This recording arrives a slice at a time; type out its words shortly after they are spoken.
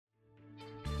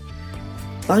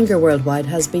Bangor Worldwide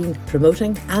has been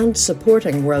promoting and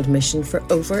supporting World Mission for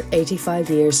over 85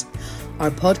 years. Our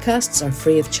podcasts are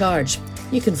free of charge.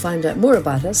 You can find out more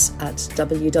about us at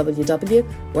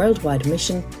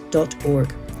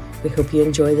www.worldwidemission.org. We hope you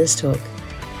enjoy this talk.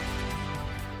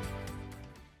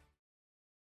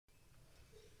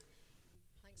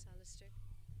 Thanks, Alistair.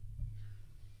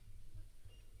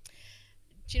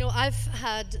 Do you know, I've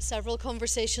had several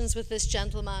conversations with this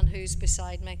gentleman who's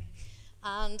beside me,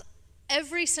 and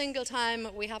every single time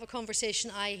we have a conversation,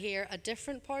 I hear a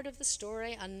different part of the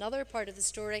story, another part of the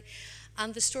story,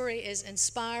 and the story is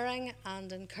inspiring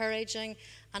and encouraging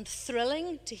and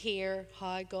thrilling to hear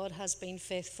how God has been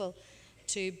faithful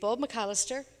to Bob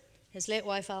McAllister, his late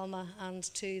wife Alma, and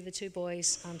to the two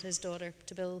boys and his daughter,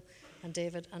 to Bill and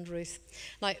David and Ruth.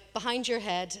 Now, behind your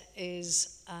head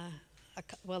is,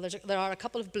 there are a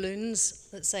couple of balloons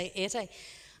that say 80,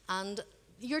 and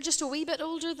you're just a wee bit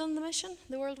older than the mission,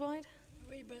 the Worldwide?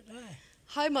 A wee bit, aye.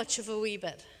 How much of a wee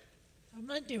bit? I'm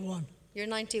 91. You're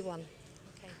 91. Okay.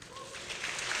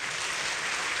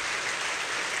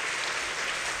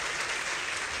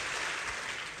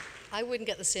 I wouldn't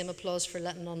get the same applause for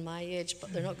letting on my age,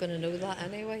 but they're not going to know that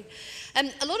anyway. A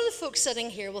lot of the folks sitting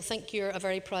here will think you're a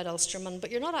very proud Ulsterman,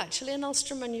 but you're not actually an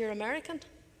Ulsterman, you're American.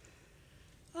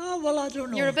 Oh, well, I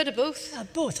don't know. You're a bit of both.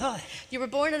 Both, aye. You were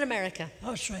born in America.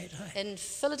 That's right, aye. In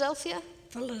Philadelphia.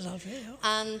 Philadelphia,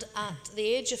 yeah. And at the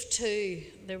age of 2,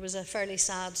 there was a fairly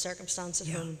sad circumstance at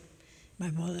home.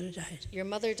 My mother died. Your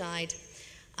mother died.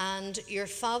 And your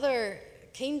father,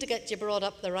 keen to get you brought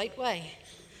up the right way,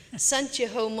 sent you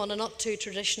home on a not too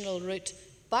traditional route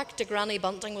back to Granny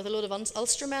Bunting with a load of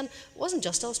Ulstermen. It wasn't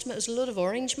just Ulstermen, it was a load of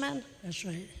Orange men. That's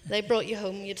right. They brought you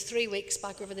home. You had 3 weeks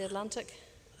back over the Atlantic.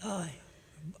 Aye.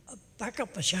 Back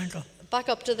up the Shankill. Back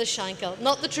up to the Shankill.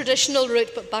 Not the traditional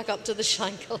route, but back up to the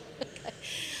Shankill. Okay.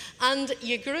 And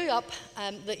you grew up,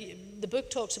 the book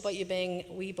talks about you being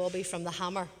wee Bobby from the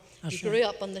Hammer. That's you grew right.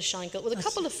 up on the Shankill with a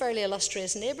couple of fairly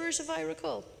illustrious neighbours, if I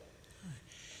recall.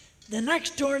 The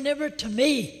next door neighbour to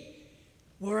me,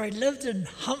 where I lived in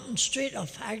Hampton Street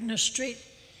of Agnes Street,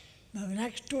 my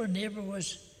next door neighbour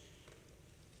was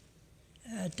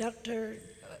Dr.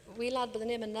 A wee lad by the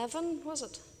name of Nevin, was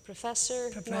it?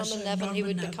 Professor Professor Norman Nevin, he Norman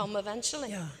would Nevin. become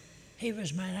eventually. Yeah, he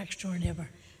was my next door neighbour.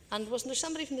 And wasn't there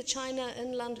somebody from the China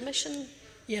Inland Mission?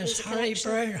 Yes, Who's a Harry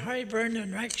connection? Byrne. Harry Byrne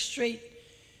on Rex Street.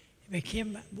 He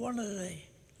became one of the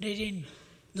leading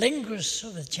linguists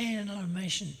of the China Inland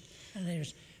Mission, and he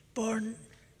was born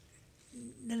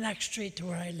the next street to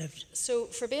where I lived. So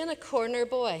for being a corner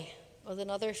boy, with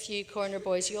another few corner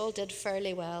boys, you all did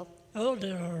fairly well. Oh,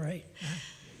 they're all right.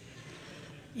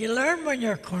 You learn when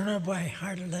you're a corner boy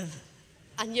how to live.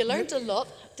 And you learned a lot,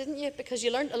 didn't you? Because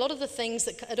you learned a lot of the things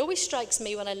that, it always strikes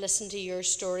me when I listen to your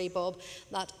story, Bob,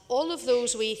 that all of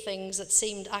those wee things that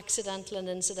seemed accidental and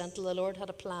incidental, the Lord had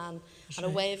a plan and a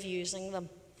way of using them.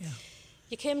 Yeah.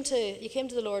 You came to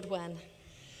the Lord when?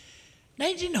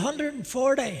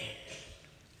 1940,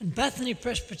 in Bethany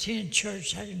Presbyterian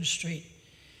Church, Hagen Street.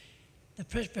 The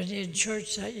Presbyterian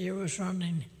Church that year was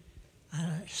running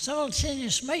a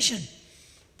simultaneous mission.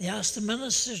 They asked the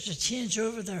ministers to change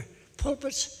over their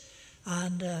pulpits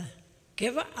and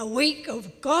give a week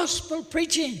of gospel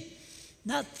preaching,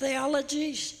 not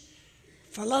theologies,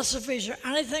 philosophies, or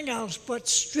anything else, but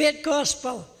straight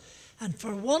gospel. And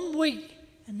for 1 week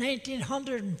in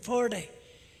 1940,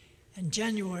 in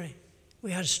January,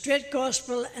 we had straight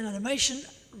gospel in a mission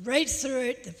right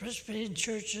throughout the Presbyterian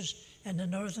churches in the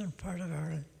northern part of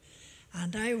Ireland.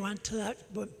 And I went to that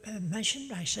mission.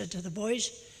 I said to the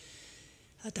boys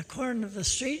at the corner of the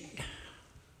street,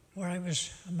 where I was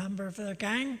a member of the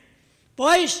gang,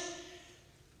 boys,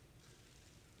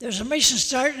 there's a mission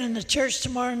starting in the church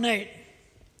tomorrow night,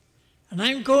 and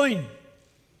I'm going,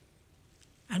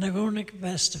 and I'm going to make the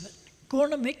best of it. Going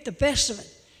to make the best of it,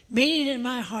 meaning in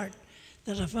my heart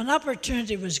that if an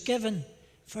opportunity was given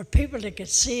for people to get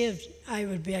saved, I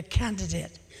would be a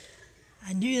candidate.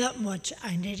 I knew that much.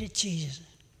 I needed Jesus.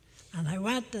 And I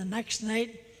went the next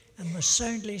night and was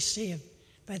soundly saved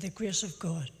by the grace of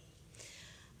God.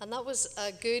 And that was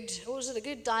a good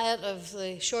diet of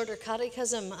the shorter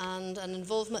catechism and an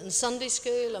involvement in Sunday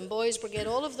school and boys' brigade,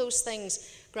 all of those things.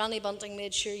 Granny Bunting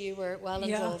made sure you were well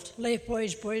involved. Yeah, Life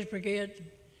Boys Brigade,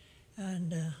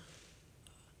 and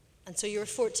so you were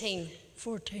 14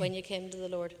 14. when you came to the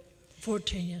Lord.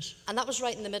 14, yes. And that was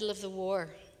right in the middle of the war.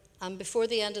 And before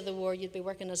the end of the war, you'd be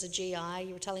working as a GI.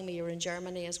 You were telling me you were in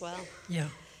Germany as well. Yeah.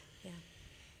 Yeah.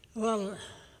 Well,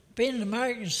 being an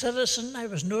American citizen, I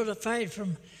was notified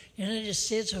from the United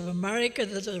States of America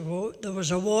that there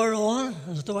was a war on,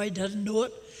 as though I didn't know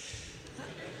it.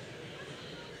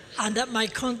 and that my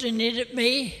country needed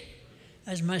me,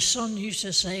 as my son used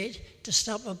to say, to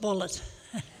stop a bullet.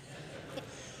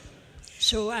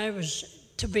 So I was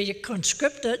to be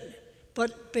conscripted,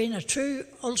 but being a true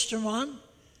Ulsterman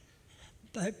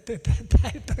by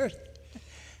birth,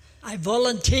 I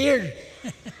volunteered.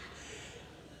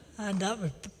 And that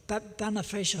was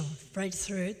beneficial right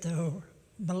throughout the whole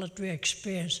military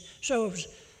experience. So it was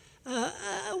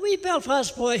a wee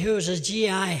Belfast boy who was a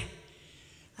GI,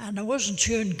 and I wasn't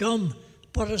chewing gum,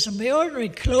 but I was in my ordinary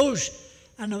clothes,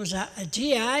 and I was a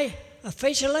GI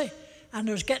officially, and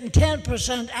I was getting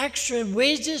 10% extra in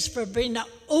wages for being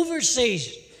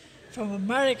overseas from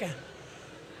America.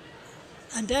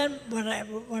 And then when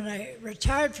I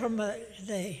retired from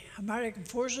the American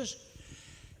forces,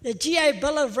 the GI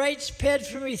Bill of Rights paid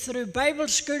for me through Bible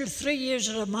school, 3 years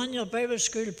at Emmanuel Bible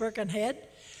School, Birkenhead,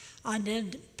 and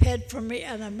then paid for me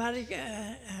at a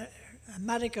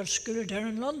medical school down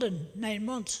in London, 9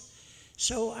 months.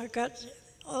 So I got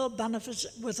all benefits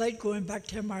without going back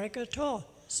to America at all.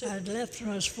 So I had left when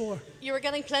I was 4. You were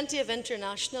getting plenty of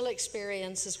international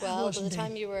experience as well by the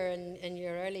time you were in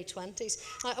your early 20s.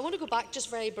 Now, I want to go back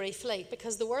just very briefly,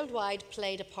 because the Worldwide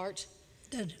played a part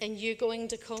in you going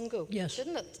to Congo,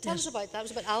 didn't it? Tell us about that. It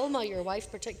was about Alma, your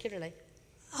wife particularly.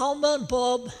 Alma and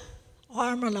Bob,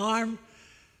 arm in arm,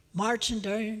 marching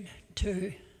down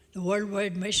to the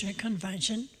Worldwide Missionary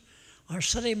Convention. Our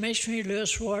city missionary,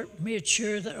 Lewis Ward, made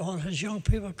sure that all his young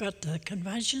people got to the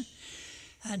convention.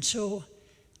 And so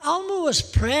Alma was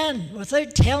praying,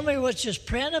 without telling me what she was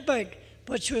praying about,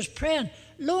 but she was praying,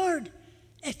 Lord,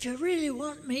 if you really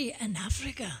want me in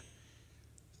Africa,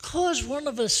 cause one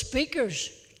of the speakers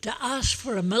to ask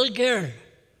for a mill girl.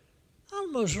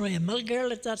 Alma was only a mill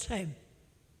girl at that time.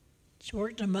 She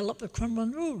worked in a mill up at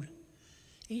Crumlin Road,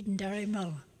 Eden Dairy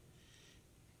Mill.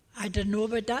 I didn't know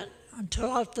about that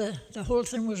until after the whole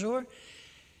thing was over.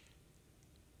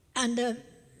 And the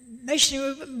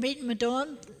missionary meeting went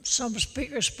on. Some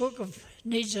speakers spoke of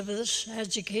needs of this,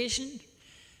 education,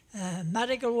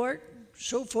 medical work,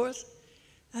 so forth.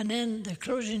 And then the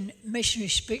closing missionary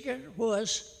speaker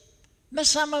was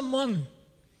Miss Emma Munn,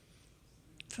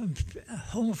 from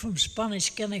home from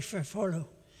Spanish Guinea for follow.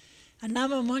 And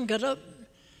Emma Munn got up,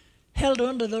 held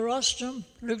onto the rostrum,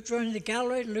 looked around the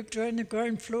gallery, looked around the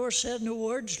ground floor, said no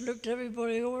words, looked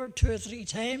everybody over 2 or 3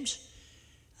 times,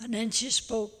 and then she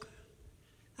spoke.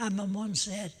 Emma Munn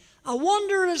said, I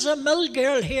wonder as a mill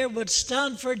girl here would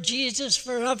stand for Jesus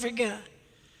for Africa.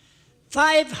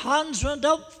 5 hands went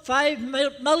up, 5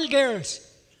 mill girls,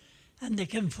 and they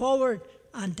came forward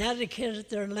and dedicated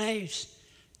their lives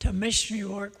to missionary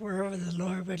work wherever the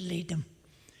Lord would lead them.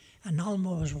 And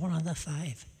Alma was one of the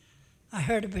 5. I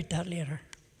heard about that later.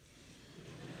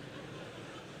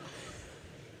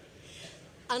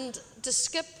 And to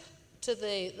skip to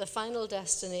the final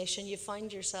destination, you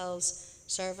find yourselves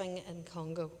serving in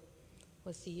Congo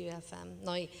with the UFM.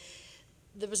 Now,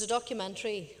 there was a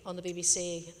documentary on the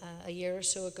BBC a year or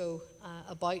so ago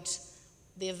about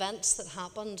the events that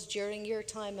happened during your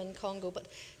time in Congo, but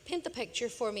paint the picture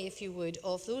for me, if you would,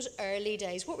 of those early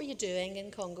days. What were you doing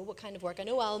in Congo? What kind of work? I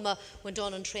know Alma went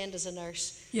on and trained as a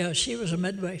nurse. Yeah, she was a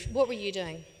midwife. What were you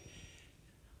doing?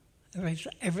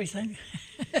 Everything.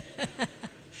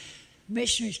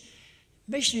 Missionaries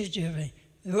do everything.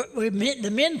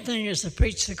 The main thing is to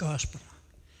preach the gospel.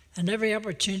 And every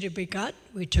opportunity we got,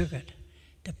 we took it.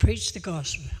 To preach the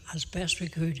gospel as best we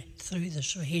could through the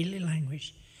Swahili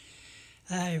language.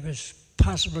 I was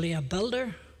possibly a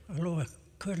builder, although I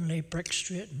couldn't lay bricks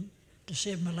straight to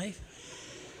save my life.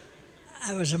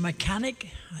 I was a mechanic.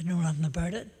 I know nothing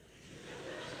about it.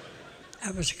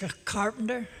 I was a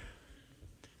carpenter.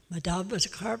 My dad was a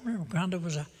carpenter. My granddad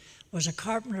was a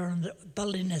carpenter on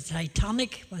building the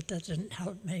Titanic, but that didn't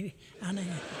help me anyway.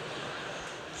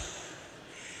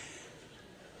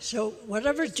 So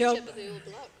whatever job,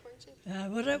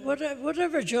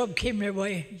 whatever job came your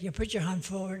way, you put your hand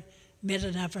forward, made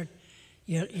an effort,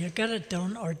 you'll get it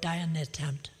done or die in the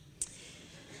attempt.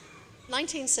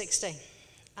 1960,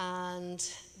 and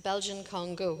Belgian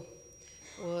Congo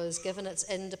was given its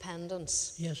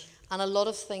independence. Yes. And a lot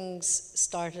of things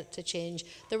started to change.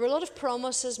 There were a lot of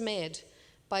promises made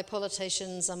by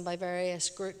politicians and by various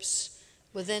groups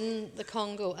within the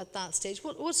Congo at that stage.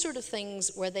 What sort of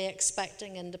things were they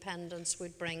expecting independence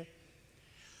would bring?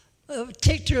 Well, it would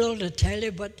take too long to tell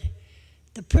you, but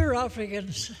the poor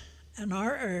Africans in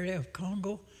our area of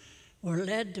Congo were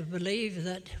led to believe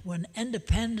that when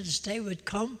Independence Day would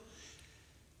come,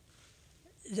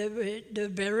 there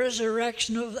would be a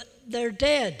resurrection of their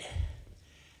dead.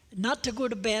 Not to go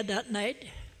to bed that night,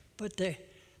 but to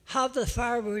have the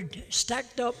firewood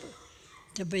stacked up,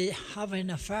 to be having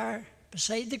a fire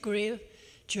beside the grave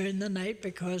during the night,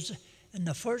 because in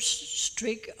the first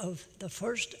streak of the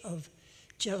 1st of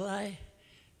July,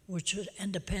 which was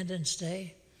Independence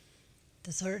Day,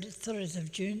 the 30th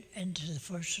of June into the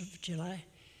 1st of July,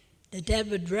 the dead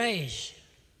would rise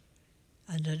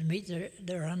and they'd meet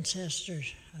their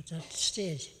ancestors at that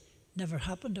stage. Never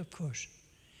happened, of course.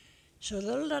 So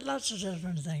there are lots of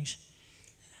different things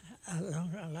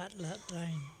along that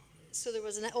line. So there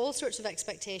was all sorts of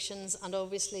expectations, and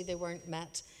obviously they weren't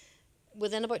met.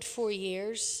 Within about 4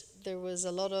 years, there was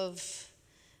a lot of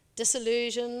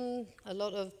disillusion, a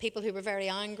lot of people who were very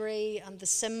angry, and the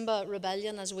Simba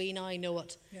rebellion, as we now know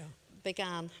it,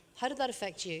 began. How did that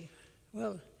affect you?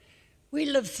 Well, we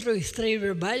lived through 3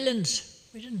 rebellions.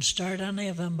 We didn't start any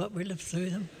of them, but we lived through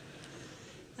them.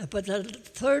 But the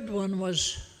third one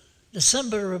was the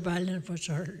Simba rebellion, which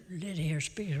our lady here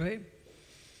speaks about.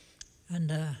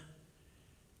 And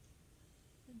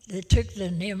they took the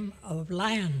name of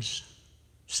lions,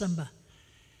 Simba.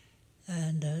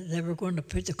 And they were going to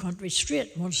put the country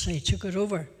straight once they took it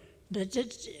over. They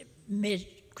did made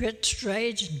great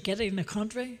strides in getting the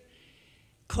country.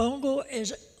 Congo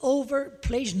is over,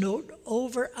 please note,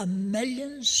 over 1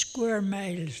 million square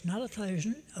miles, not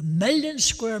 1,000, 1 million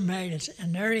square miles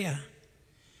in area.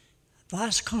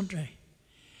 Vast country.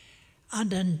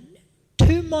 And in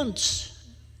 2 months,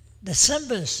 the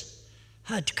Simbas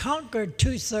had conquered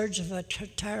 2/3 of the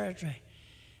territory.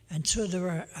 And so they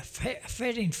were a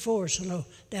fighting force, although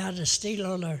they had to steal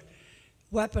all their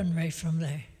weaponry from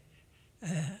the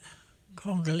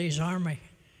Congolese army,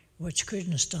 which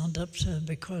couldn't stand up to them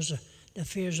because of the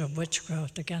fears of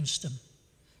witchcraft against them.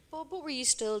 Bob, what were you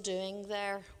still doing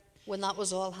there when that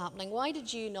was all happening? Why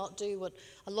did you not do what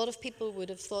a lot of people would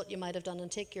have thought you might have done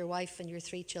and take your wife and your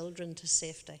 3 children to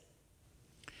safety?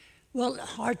 Well,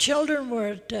 our children were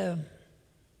at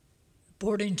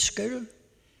boarding school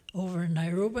over in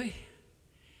Nairobi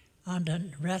and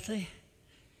in Rethi.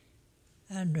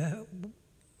 And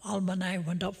Alma and I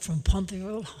went up from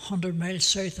Pontyville, 100 miles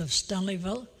south of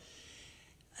Stanleyville,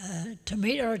 to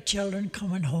meet our children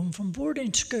coming home from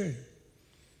boarding school.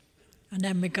 And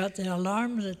then we got the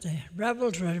alarm that the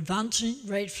rebels were advancing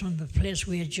right from the place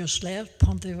we had just left,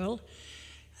 Pontyville,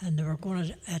 and they were going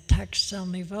to attack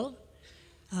Stanleyville.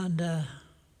 And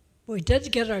we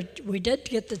did get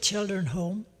the children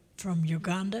home from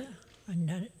Uganda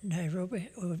and Nairobi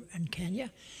in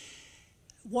Kenya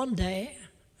one day,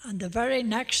 and the very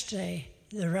next day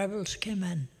the rebels came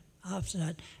in after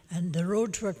that, and the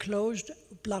roads were closed,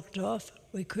 blocked off.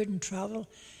 We couldn't travel.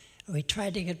 We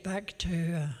tried to get back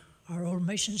to our old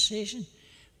mission station,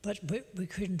 but we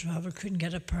couldn't travel, couldn't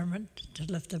get a permit to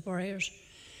lift the barriers.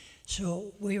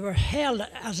 So we were held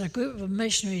as a group of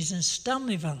missionaries in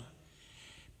Stanleyville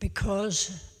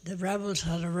because the rebels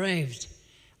had arrived,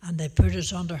 and they put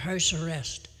us under house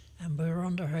arrest, and we were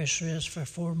under house arrest for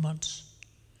 4 months.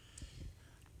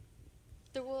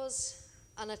 There was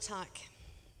an attack.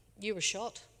 You were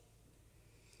shot.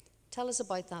 Tell us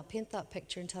about that. Paint that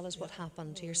picture and tell us what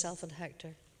happened to yourself and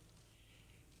Hector.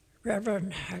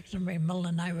 Reverend Hector McMillan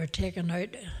and I were taken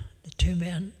out. The 2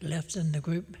 men left in the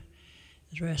group.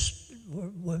 The rest were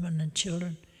women and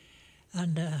children.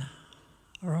 And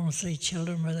our own 3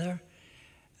 children were there.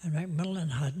 And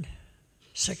McMillan had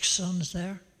 6 sons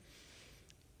there.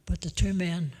 But the 2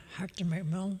 men, Hector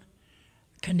McMillan,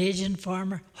 Canadian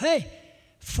farmer, hey,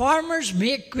 farmers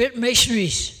make great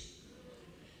missionaries.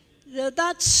 They're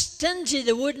that stingy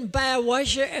they wouldn't buy a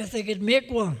washer if they could make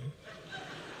one.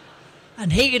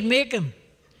 And he could make them.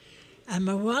 And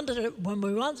when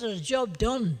we wanted a job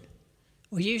done,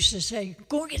 we used to say,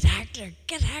 go and get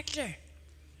Hector.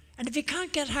 And if you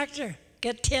can't get Hector,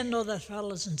 get 10 other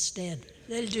fellas instead.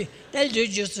 They'll do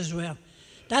just as well.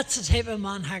 That's the type of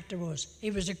man Hector was.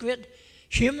 He was a great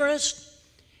humorist,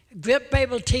 a great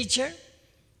Bible teacher,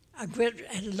 a great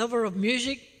lover of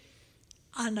music,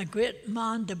 and a great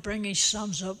man to bring his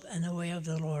sons up in the way of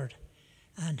the Lord.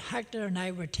 And Hector and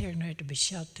I were taken out to be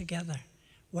shot together,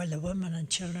 while the women and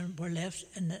children were left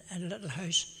in a little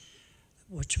house,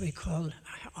 which we call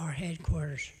our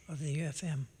headquarters of the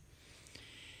UFM.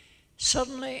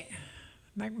 Suddenly,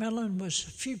 McMillan was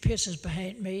a few paces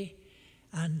behind me,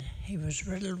 and he was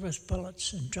riddled with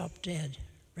bullets and dropped dead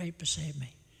right beside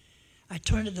me. I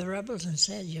turned to the rebels and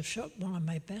said, you've shot one of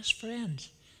my best friends.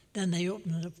 Then they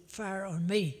opened the fire on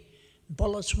me.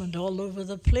 Bullets went all over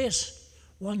the place.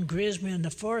 One grazed me in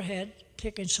the forehead,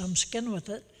 taking some skin with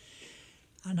it.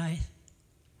 And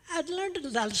I'd learned a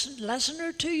lesson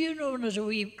or two, you know, as a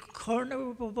wee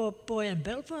corner boy in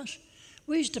Belfast.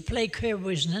 We used to play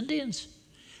cowboys and Indians.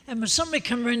 And when somebody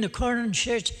came around the corner and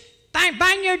shouts, bang,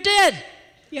 bang, you're dead,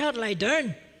 you had to lie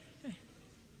down.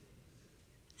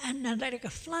 And then like a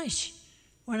flash,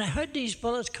 when I heard these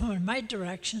bullets coming in my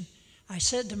direction, I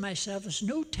said to myself, there's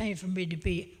no time for me to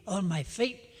be on my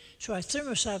feet. So I threw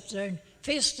myself down,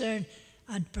 face down,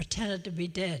 and pretended to be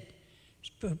dead.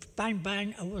 But bang,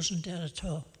 bang, I wasn't dead at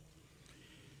all.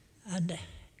 And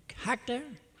Hector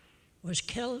was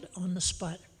killed on the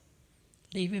spot,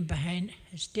 leaving behind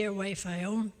his dear wife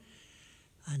Ione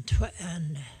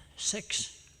and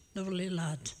 6 lovely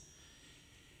lads.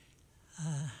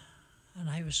 And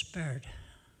I was spared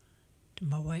to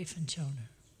my wife and children.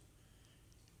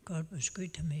 God was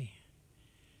good to me.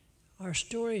 Our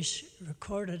story's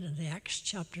recorded in the Acts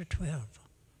chapter 12.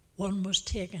 One was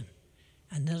taken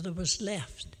and the other was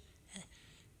left.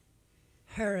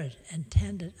 Herod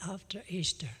intended after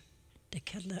Easter to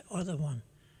kill the other one,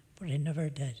 but he never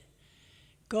did.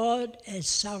 God is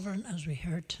sovereign, as we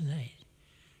heard tonight.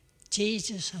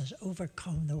 Jesus has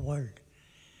overcome the world,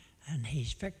 and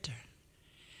he's victor.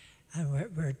 And we're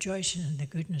rejoicing in the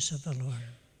goodness of the Lord.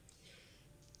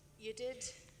 You did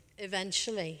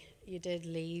eventually, you did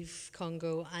leave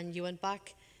Congo and you went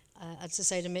back, as I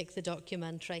say, to make the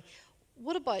documentary.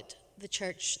 What about the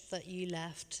church that you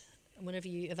left whenever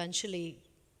you eventually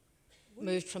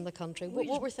moved from the country?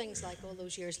 What were things like all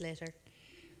those years later?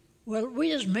 Well,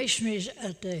 we as missionaries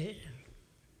at the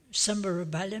Simba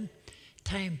Rebellion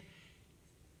time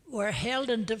were held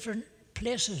in different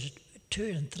places,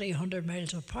 200 and 300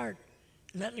 miles apart,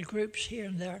 little groups here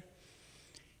and there.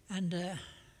 And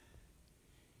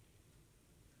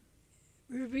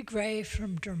we would be grey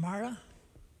from Dermara,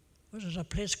 which is a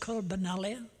place called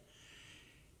Benalia,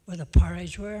 where the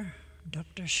Parries were,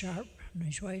 Dr. Sharp and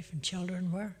his wife and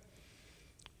children were.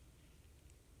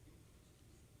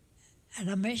 And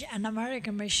an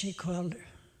American missionary called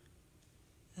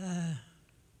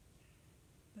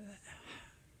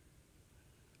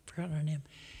forgot her name.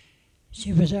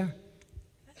 She was there.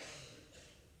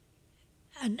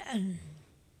 And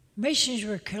missionaries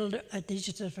were killed at these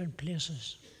different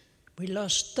places. We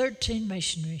lost 13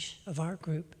 missionaries of our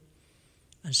group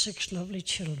and 6 lovely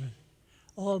children,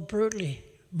 all brutally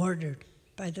murdered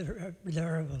by the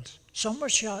rebels. Some were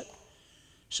shot,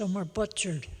 some were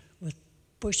butchered with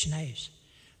bush knives,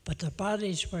 but the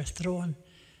bodies were thrown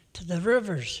to the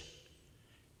rivers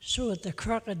so that the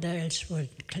crocodiles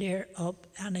would clear up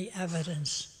any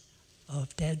evidence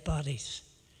of dead bodies.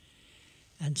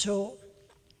 And so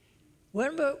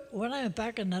when I went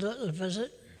back on a little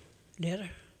visit later,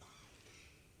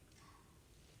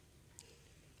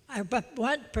 I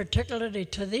went particularly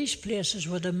to these places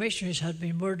where the missionaries had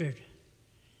been murdered.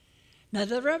 Now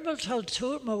the rebels had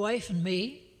told my wife and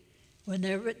me, when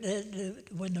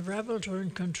the rebels were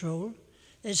in control,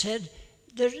 they said,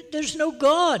 there's no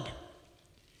God.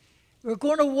 We're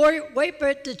going to wipe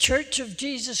out the Church of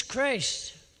Jesus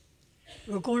Christ.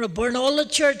 We're going to burn all the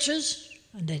churches,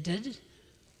 and they did.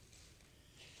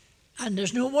 And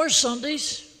there's no more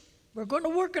Sundays. We're going to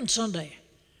work on Sunday.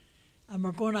 And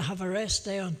we're going to have a rest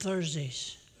day on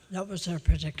Thursdays. That was their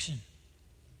prediction.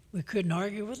 We couldn't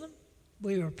argue with them.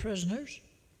 We were prisoners.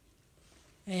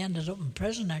 I ended up in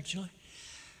prison, actually,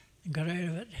 and got out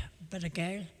of it, a bit of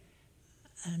gale,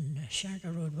 and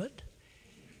Shanker Road with.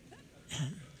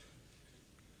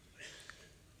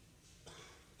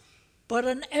 But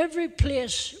in every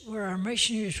place where our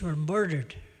missionaries were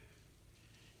murdered,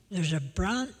 there's a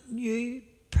brand new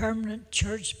permanent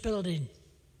church building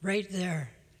right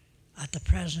there at the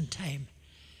present time.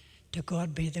 To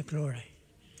God be the glory.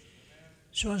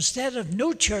 So instead of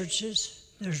no churches,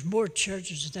 there's more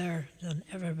churches there than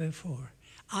ever before.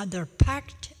 And they're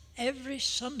packed every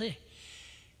Sunday.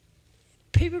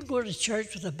 People go to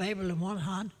church with a Bible in one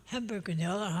hand, hymn book in the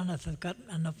other hand if they've got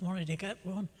enough money to get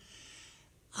one.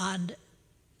 And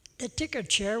they take a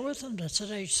chair with them to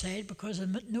sit outside because they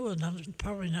know they'll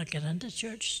probably not get into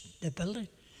church, the building.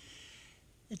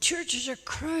 The churches are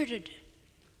crowded.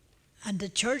 And the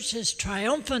church is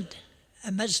triumphant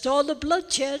amidst all the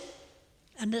bloodshed.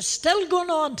 And it's still going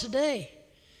on today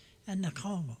in the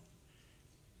Congo.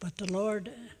 But the Lord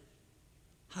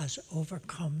has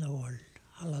overcome the world.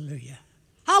 Hallelujah.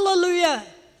 Hallelujah.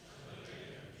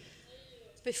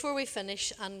 Before we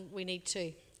finish, and we need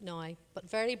to now, but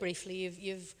very briefly,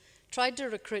 you've tried to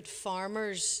recruit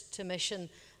farmers to mission,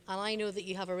 and I know that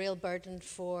you have a real burden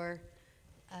for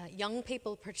young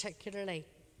people particularly.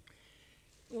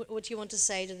 What do you want to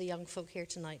say to the young folk here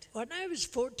tonight? When I was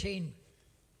 14,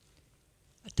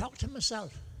 I talked to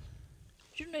myself.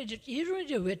 You don't need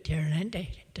to wait till you're 90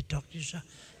 to talk to yourself.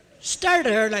 Start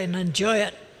early and enjoy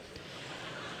it.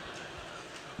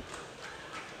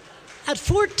 At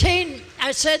 14,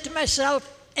 I said to myself,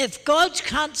 if God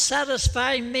can't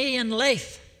satisfy me in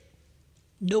life,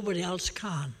 nobody else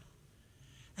can.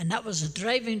 And that was a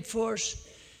driving force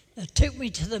that took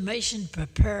me to the mission,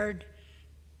 prepared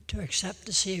to accept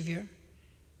the Saviour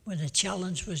when the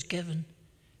challenge was given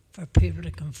for people to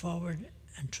come forward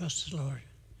and trust the Lord.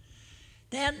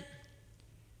 Then,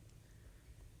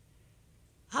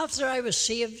 after I was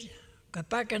saved, got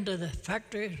back into the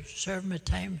factory, served my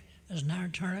time as an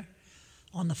iron turner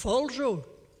on the Falls Road.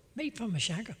 Me from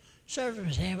Mashanka, served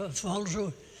my time at the Falls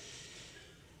Road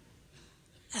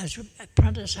as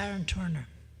apprentice iron turner.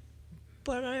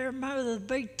 But I remember the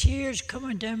big tears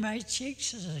coming down my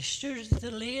cheeks as I stood at the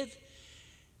lathe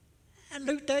and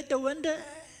looked out the window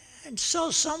and saw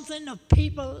something of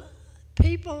people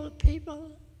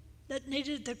that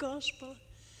needed the gospel.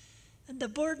 And the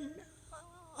burden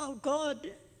of God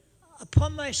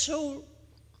upon my soul.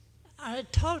 And I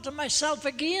talked to myself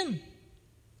again.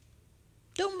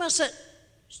 Don't miss it.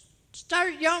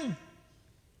 Start young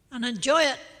and enjoy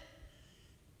it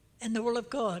in the will of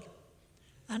God.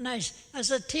 And as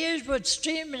the tears would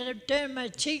stream down my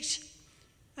cheeks,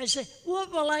 I said,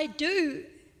 what will I do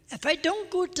if I don't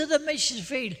go to the mission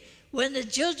field when the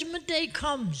judgment day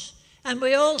comes and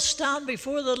we all stand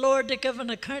before the Lord to give an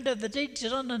account of the deeds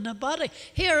done in the body?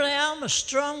 Here I am, a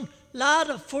strong lad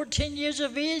of 14 years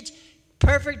of age,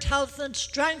 perfect health and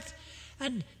strength.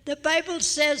 And the Bible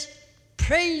says,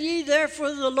 pray ye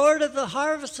therefore the Lord of the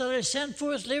harvest that I send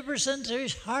forth labourers into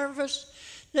his harvest.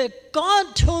 That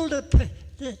God told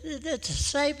the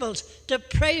disciples to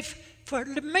pray for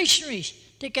the missionaries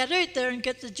to get out there and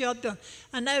get the job done.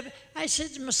 And I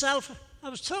said to myself, I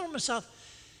was talking to myself,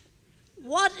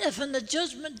 what if in the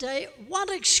judgment day, what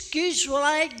excuse will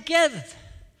I give?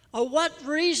 Or what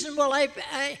reason will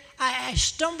I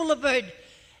stumble about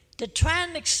to try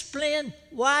and explain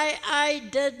why I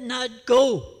did not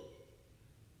go?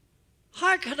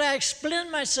 How could I explain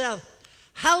myself?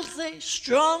 Healthy,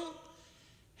 strong,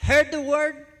 heard the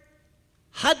word,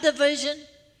 had the vision,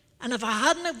 and if I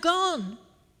hadn't have gone,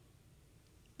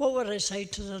 what would I say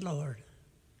to the Lord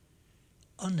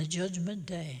on the judgment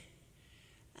day?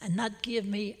 And that gave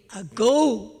me a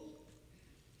go.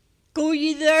 Go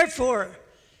ye therefore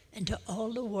into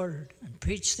all the world and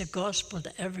preach the gospel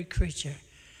to every creature.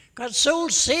 Got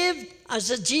souls saved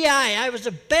as a GI. I was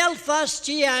a Belfast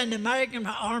GI in the American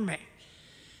Army.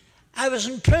 I was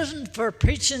in prison for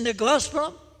preaching the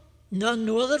gospel,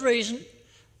 no other reason.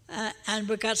 And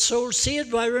we got souls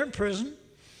saved while we were in prison.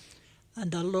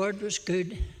 And the Lord was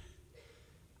good.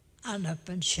 And I've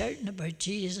been shouting about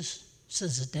Jesus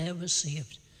since the day I was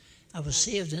saved. I was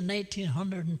saved in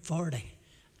 1940.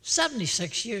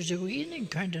 76 years ago. You didn't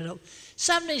count it up.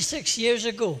 76 years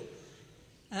ago,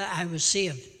 I was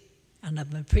saved. And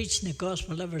I've been preaching the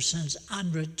gospel ever since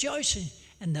and rejoicing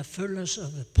in the fullness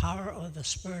of the power of the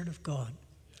Spirit of God.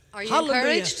 Are you Hallelujah.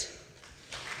 Encouraged?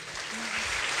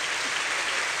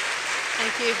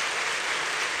 Thank you.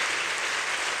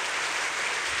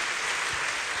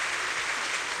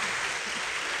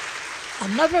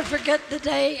 I'll never forget the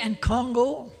day in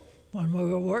Congo when we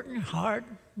were working hard.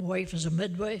 My wife was a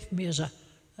midwife, me as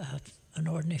an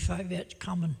ordinary 5'8"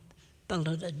 common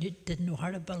builder that didn't know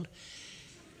how to build.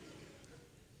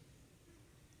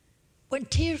 When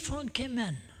Tear Fund came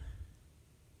in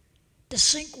to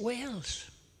sink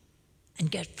wells and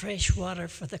get fresh water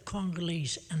for the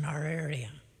Congolese in our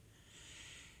area.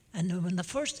 And when the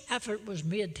first effort was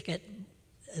made to get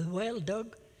the well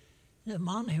dug, the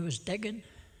man who was digging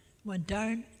went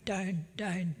down,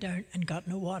 and got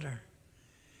no water.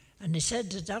 And he said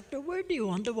to the doctor, where do you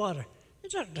want the water? The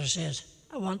doctor says,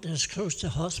 I want it as close to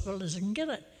the hospital as I can get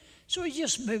it. So he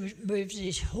just moved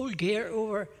his whole gear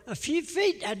over a few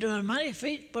feet, I don't know how many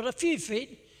feet, but a few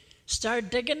feet, started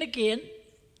digging again,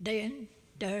 down,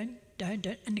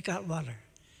 and he got water.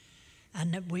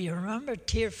 And we remember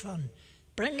Tear Fund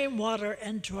bringing water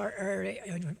into our area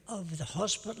of the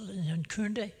hospital in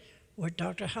Kunde, where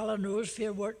Dr. Helen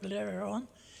Rosefield worked later on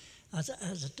as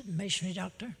a missionary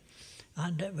doctor.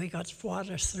 And we got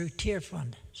water through Tear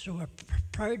Fund. So we're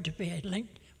proud to be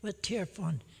linked with Tear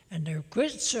Fund and their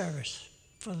great service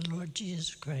for the Lord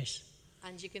Jesus Christ.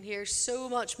 And you can hear so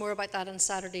much more about that on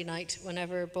Saturday night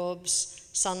whenever Bob's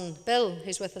son, Bill,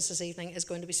 who's with us this evening, is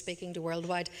going to be speaking to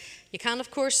Worldwide. You can, of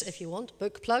course, if you want,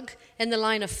 book plug In the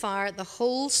Line of Fire. The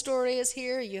whole story is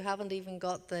here. You haven't even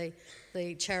got the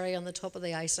cherry on the top of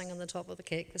the icing on the top of the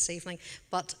cake this evening.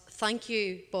 But thank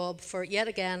you, Bob, for yet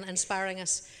again inspiring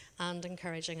us and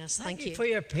encouraging us. Thank you for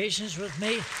your patience with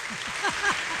me.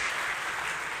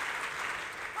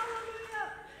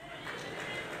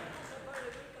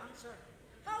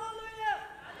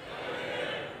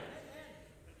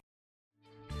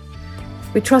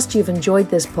 We trust you've enjoyed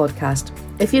this podcast.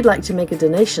 If you'd like to make a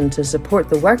donation to support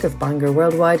the work of Bangor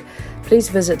Worldwide, please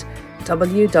visit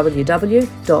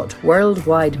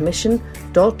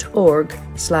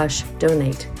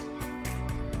www.worldwidemission.org/donate.